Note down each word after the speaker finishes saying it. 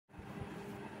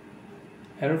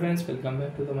Hello friends, welcome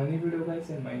back to the money video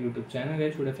guys in my YouTube channel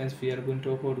guys. Today friends we are going to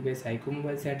talk about guys Iqoo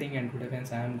mobile setting, and today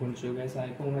friends I am going to show guys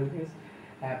Iqoo mobile guys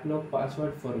applock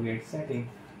password forget setting.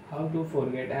 How to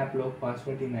forget applock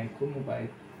password in Iqoo mobile.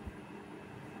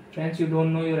 Friends, you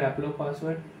don't know your applock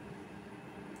password,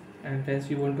 and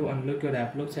friends you want to unlock your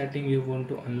applock setting, you want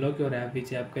to unlock your app,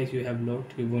 which app guys you have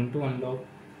locked, you want to unlock.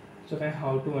 So friends,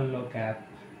 how to unlock app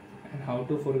and how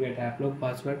to forget applock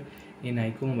password in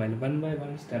Iqoo mobile, one by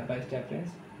one, step by step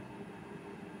friends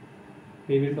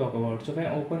we will talk about. So when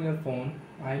open your phone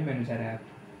iManager app.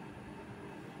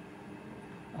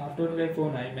 After your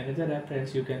phone iManager app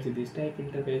friends, you can see this type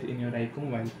interface in your Iqoo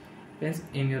mobile. Friends,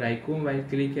 in your Iqoo mobile,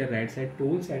 click your right side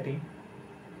tool setting,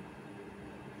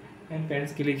 and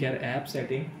friends click your app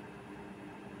setting,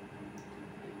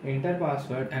 enter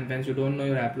password, and friends you don't know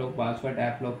your applock password,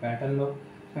 applock pattern lock,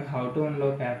 and how to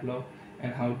unlock applock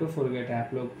and how to forget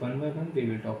applock, one by one we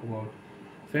will talk about.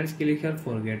 Friends, click your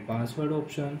forget password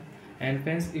option, and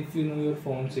friends if you know your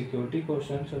phone security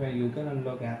question, so when you can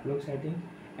unlock applock setting.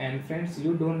 And friends,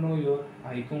 you don't know your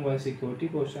Iqoo mobile security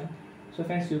question, so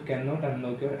friends you cannot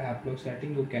unlock your applock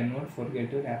setting, you cannot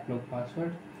forget your applock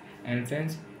password, and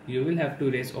friends you will have to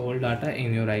erase all data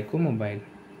in your Iqoo mobile.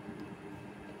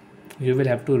 You will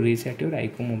have to reset your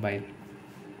Iqoo mobile.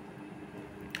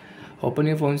 Open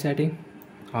your phone setting.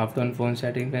 After on phone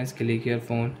setting friends, click your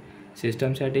phone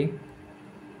system setting,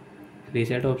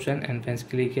 reset option, and friends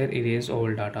click here erase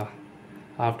all data.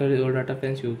 After all data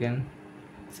friends, you can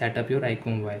set up your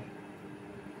Iqoo mobile.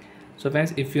 So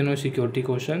friends, if you know security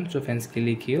question, so friends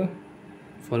click here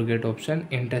forget option,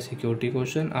 enter security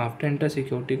question. After enter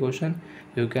security question,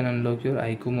 you can unlock your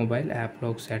Iqoo mobile app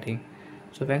lock setting.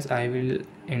 So friends, I will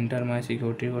enter my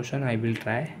security question. I will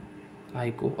try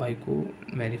Iqoo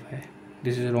verify.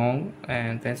 This is wrong,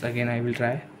 and friends again I will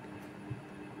try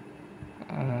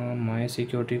my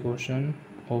security question.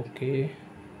 Okay,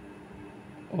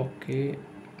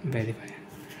 verify.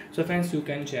 So friends, you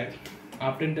can check.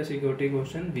 After enter security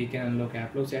question, we can unlock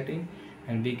applock setting,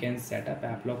 and we can set up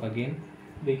applock again.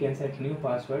 We can set new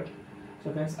password.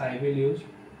 So friends, I will use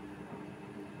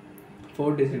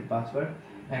 4-digit password,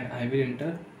 and I will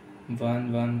enter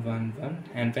 1111.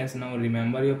 And friends, now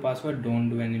remember your password, don't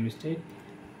do any mistake.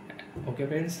 Okay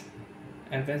friends,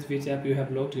 and friends which app you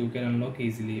have locked, you can unlock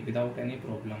easily without any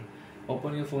problem.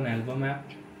 Open your phone album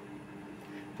app.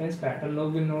 Friends, pattern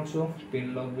lock will not show,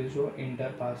 pin lock will show,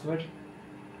 enter password,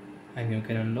 and you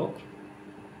can unlock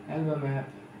album app.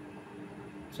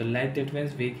 So like that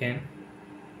friends, we can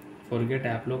forget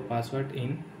applock password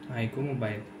in Iqoo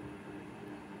mobile.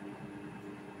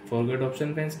 Forget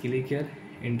option friends, click here,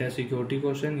 enter security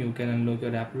question, you can unlock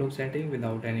your applock setting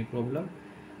without any problem.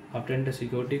 After enter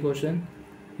security question,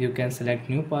 you can select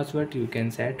new password, you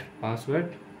can set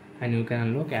password, and you can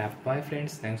unlock app. Bye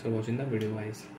friends, thanks for watching the video guys.